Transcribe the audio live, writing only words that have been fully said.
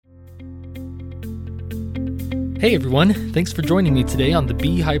Hey everyone, thanks for joining me today on the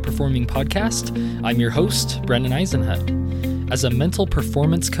Be High Performing podcast. I'm your host, Brennan Eisenhut. As a mental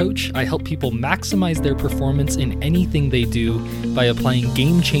performance coach, I help people maximize their performance in anything they do by applying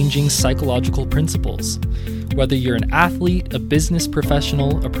game-changing psychological principles. Whether you're an athlete, a business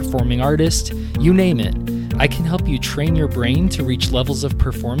professional, a performing artist, you name it, I can help you train your brain to reach levels of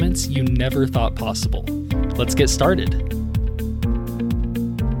performance you never thought possible. Let's get started.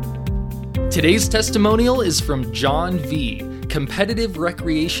 Today's testimonial is from John V., competitive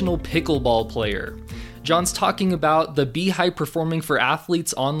recreational pickleball player. John's talking about the Be High Performing for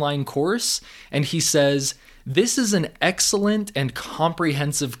Athletes online course, and he says, "This is an excellent and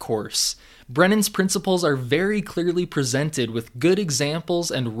comprehensive course. Brennan's principles are very clearly presented with good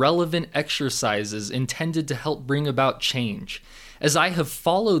examples and relevant exercises intended to help bring about change. As I have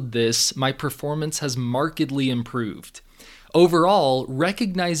followed this, my performance has markedly improved. Overall,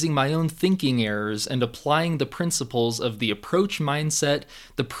 recognizing my own thinking errors and applying the principles of the approach mindset,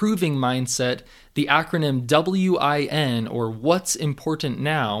 the proving mindset, the acronym WIN, or What's Important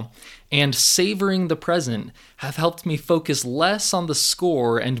Now, and savoring the present have helped me focus less on the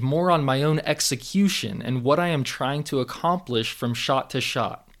score and more on my own execution and what I am trying to accomplish from shot to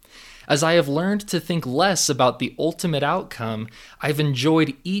shot. As I have learned to think less about the ultimate outcome, I've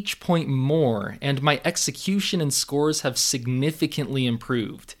enjoyed each point more, and my execution and scores have significantly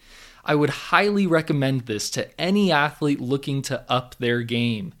improved. I would highly recommend this to any athlete looking to up their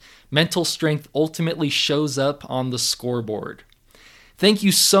game. Mental strength ultimately shows up on the scoreboard." Thank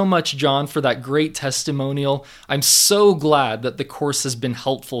you so much, John, for that great testimonial. I'm so glad that the course has been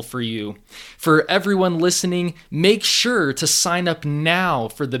helpful for you. For everyone listening, make sure to sign up now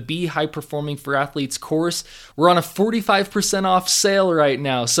for the Be High Performing for Athletes course. We're on a 45% off sale right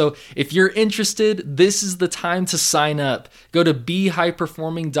now, so if you're interested, this is the time to sign up. Go to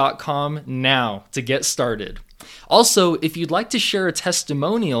behighperforming.com now to get started. Also, if you'd like to share a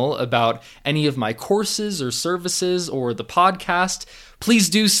testimonial about any of my courses or services or the podcast, please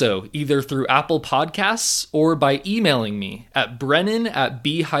do so either through Apple Podcasts or by emailing me at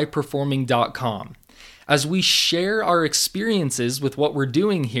brennan@behighperforming.com. As we share our experiences with what we're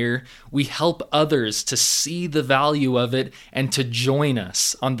doing here, we help others to see the value of it and to join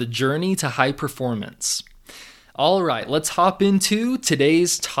us on the journey to high performance. All right, let's hop into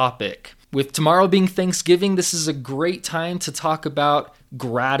today's topic. With tomorrow being Thanksgiving, this is a great time to talk about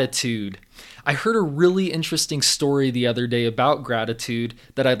gratitude. I heard a really interesting story the other day about gratitude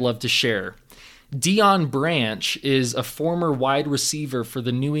that I'd love to share. Deion Branch is a former wide receiver for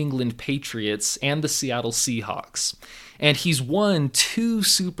the New England Patriots and the Seattle Seahawks. And he's won 2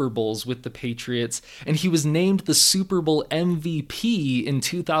 Super Bowls with the Patriots, and he was named the Super Bowl MVP in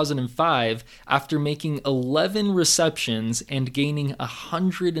 2005 after making 11 receptions and gaining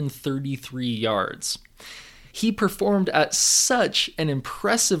 133 yards. He performed at such an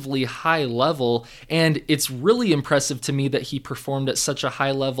impressively high level, and it's really impressive to me that he performed at such a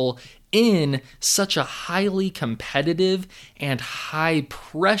high level in such a highly competitive and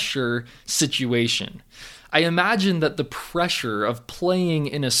high-pressure situation. I imagine that the pressure of playing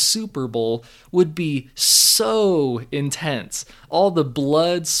in a Super Bowl would be so intense. All the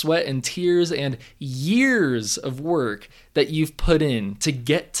blood, sweat, and tears and years of work that you've put in to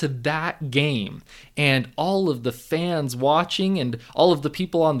get to that game. And all of the fans watching and all of the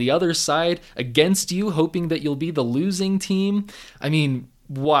people on the other side against you, hoping that you'll be the losing team. I mean,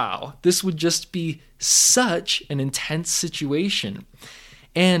 wow, this would just be such an intense situation.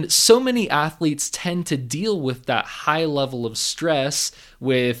 And so many athletes tend to deal with that high level of stress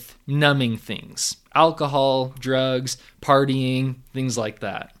with numbing things, alcohol, drugs, partying, things like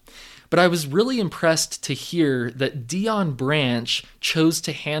that. But I was really impressed to hear that Deion Branch chose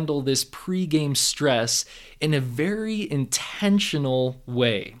to handle this pregame stress in a very intentional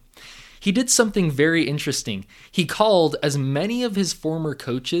way. He did something very interesting. He called as many of his former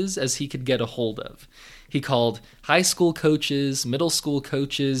coaches as he could get a hold of. He called high school coaches, middle school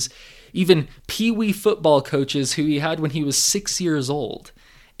coaches, even pee-wee football coaches who he had when he was 6 years old.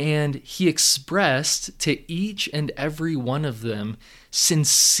 And he expressed to each and every one of them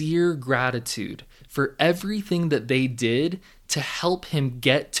sincere gratitude for everything that they did to help him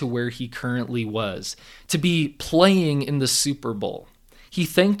get to where he currently was, to be playing in the Super Bowl. He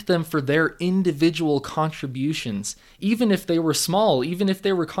thanked them for their individual contributions, even if they were small, even if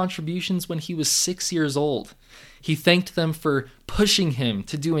they were contributions when he was 6 years old. He thanked them for pushing him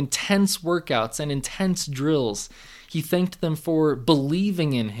to do intense workouts and intense drills. He thanked them for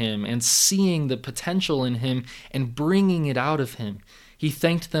believing in him and seeing the potential in him and bringing it out of him. He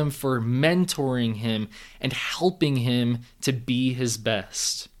thanked them for mentoring him and helping him to be his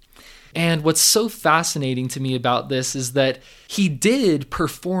best. And what's so fascinating to me about this is that he did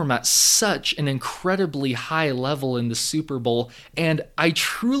perform at such an incredibly high level in the Super Bowl, and I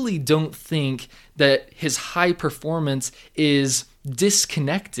truly don't think that his high performance is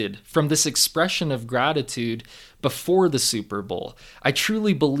disconnected from this expression of gratitude before the Super Bowl. I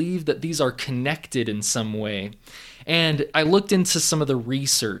truly believe that these are connected in some way. And I looked into some of the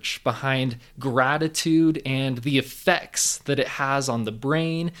research behind gratitude and the effects that it has on the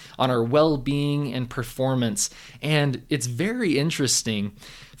brain, on our well-being and performance. And it's very interesting.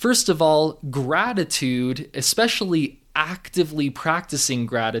 First of all, gratitude, especially actively practicing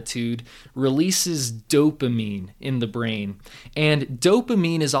gratitude, releases dopamine in the brain. And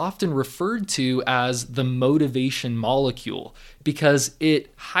dopamine is often referred to as the motivation molecule because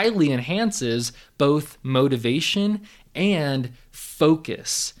it highly enhances both motivation and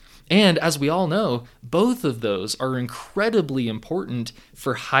focus. And as we all know, both of those are incredibly important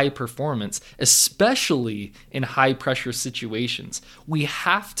for high performance, especially in high pressure situations. We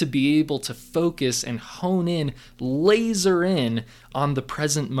have to be able to focus and hone in, laser in on the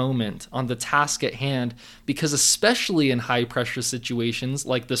present moment, on the task at hand, because especially in high pressure situations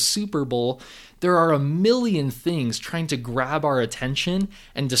like the Super Bowl, there are a million things trying to grab our attention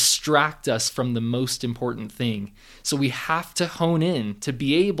and distract us from the most important thing. So we have to hone in to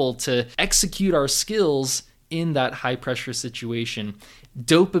be able to execute our skills in that high pressure situation.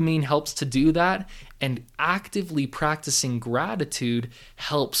 Dopamine helps to do that, and actively practicing gratitude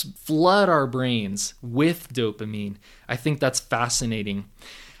helps flood our brains with dopamine. I think that's fascinating.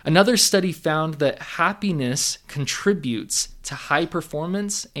 Another study found that happiness contributes to high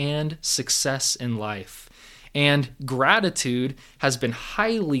performance and success in life. And gratitude has been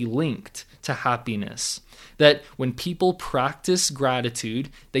highly linked to happiness. That when people practice gratitude,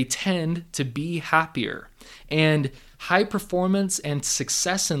 they tend to be happier. And high performance and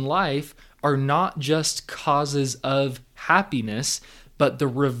success in life are not just causes of happiness, but the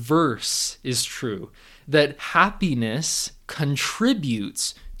reverse is true. That happiness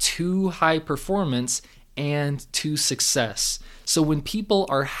contributes to high performance and to success. So when people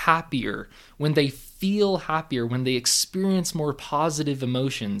are happier, when they feel happier, when they experience more positive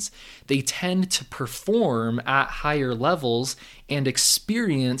emotions, they tend to perform at higher levels and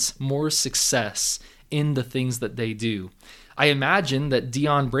experience more success in the things that they do. I imagine that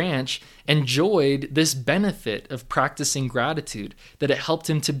Deion Branch enjoyed this benefit of practicing gratitude, that it helped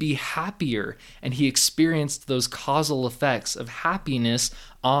him to be happier, and he experienced those causal effects of happiness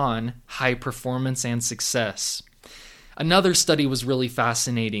on high performance and success. Another study was really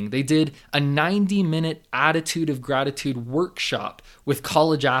fascinating. They did a 90-minute attitude of gratitude workshop with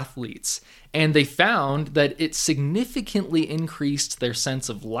college athletes, and they found that it significantly increased their sense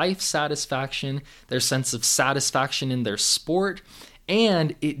of life satisfaction, their sense of satisfaction in their sport,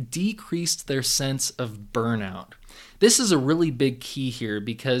 and it decreased their sense of burnout. This is a really big key here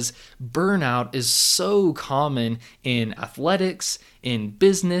because burnout is so common in athletics, in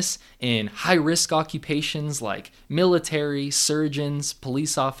business, in high-risk occupations like military, surgeons,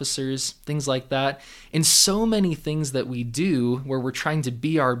 police officers, things like that. In so many things that we do where we're trying to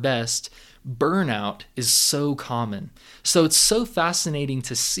be our best, burnout is so common. So it's so fascinating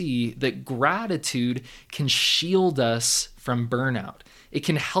to see that gratitude can shield us from burnout. It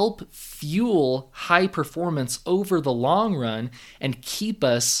can help fuel high performance over the long run and keep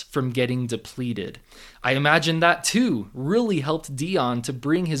us from getting depleted. I imagine that too really helped Deion to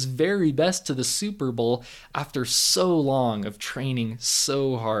bring his very best to the Super Bowl after so long of training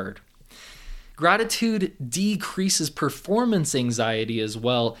so hard. Gratitude decreases performance anxiety as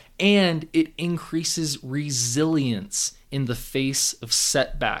well, and it increases resilience in the face of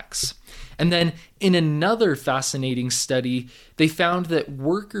setbacks. And then in another fascinating study, they found that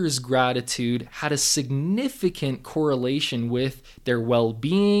workers' gratitude had a significant correlation with their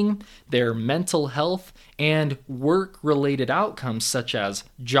well-being, their mental health, and work-related outcomes such as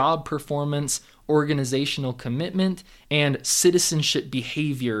job performance, organizational commitment, and citizenship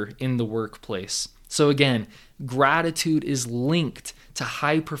behavior in the workplace. So again, gratitude is linked to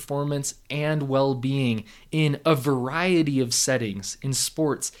high performance and well-being in a variety of settings, in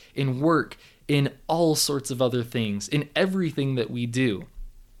sports, in work, in all sorts of other things, in everything that we do.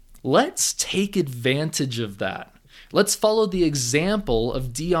 Let's take advantage of that. Let's follow the example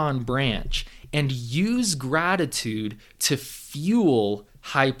of Deion Branch and use gratitude to fuel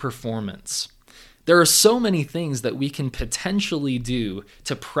high performance. There are so many things that we can potentially do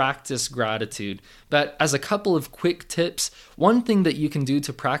to practice gratitude, but as a couple of quick tips, one thing that you can do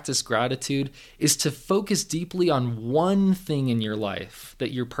to practice gratitude is to focus deeply on one thing in your life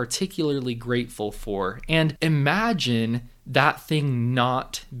that you're particularly grateful for, and imagine that thing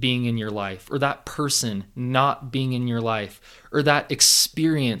not being in your life, or that person not being in your life, or that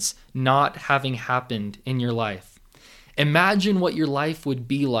experience not having happened in your life. Imagine what your life would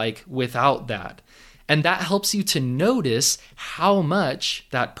be like without that. And that helps you to notice how much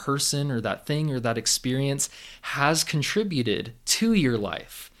that person or that thing or that experience has contributed to your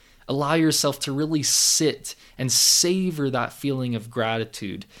life. Allow yourself to really sit and savor that feeling of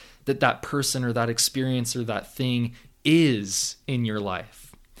gratitude that that person or that experience or that thing is in your life.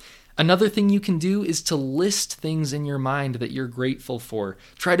 Another thing you can do is to list things in your mind that you're grateful for.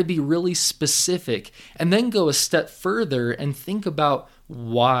 Try to be really specific, and then go a step further and think about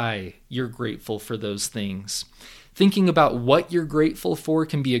why you're grateful for those things. Thinking about what you're grateful for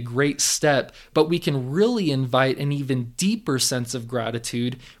can be a great step, but we can really invite an even deeper sense of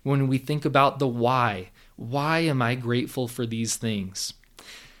gratitude when we think about the why. Why am I grateful for these things?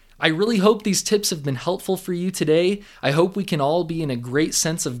 I really hope these tips have been helpful for you today. I hope we can all be in a great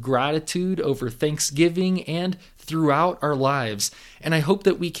sense of gratitude over Thanksgiving and throughout our lives. And I hope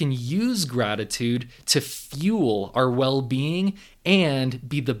that we can use gratitude to fuel our well-being and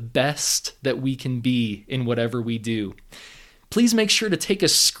be the best that we can be in whatever we do. Please make sure to take a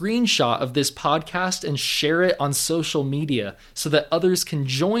screenshot of this podcast and share it on social media so that others can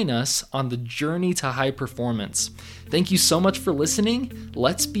join us on the journey to high performance. Thank you so much for listening.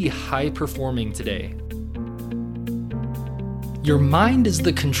 Let's be high performing today. Your mind is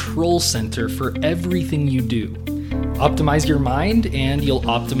the control center for everything you do. Optimize your mind and you'll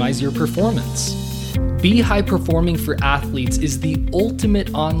optimize your performance. Be High Performing for Athletes is the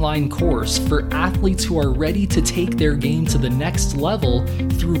ultimate online course for athletes who are ready to take their game to the next level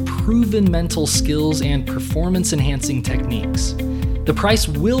through proven mental skills and performance-enhancing techniques. The price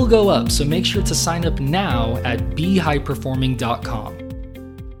will go up, so make sure to sign up now at behighperforming.com.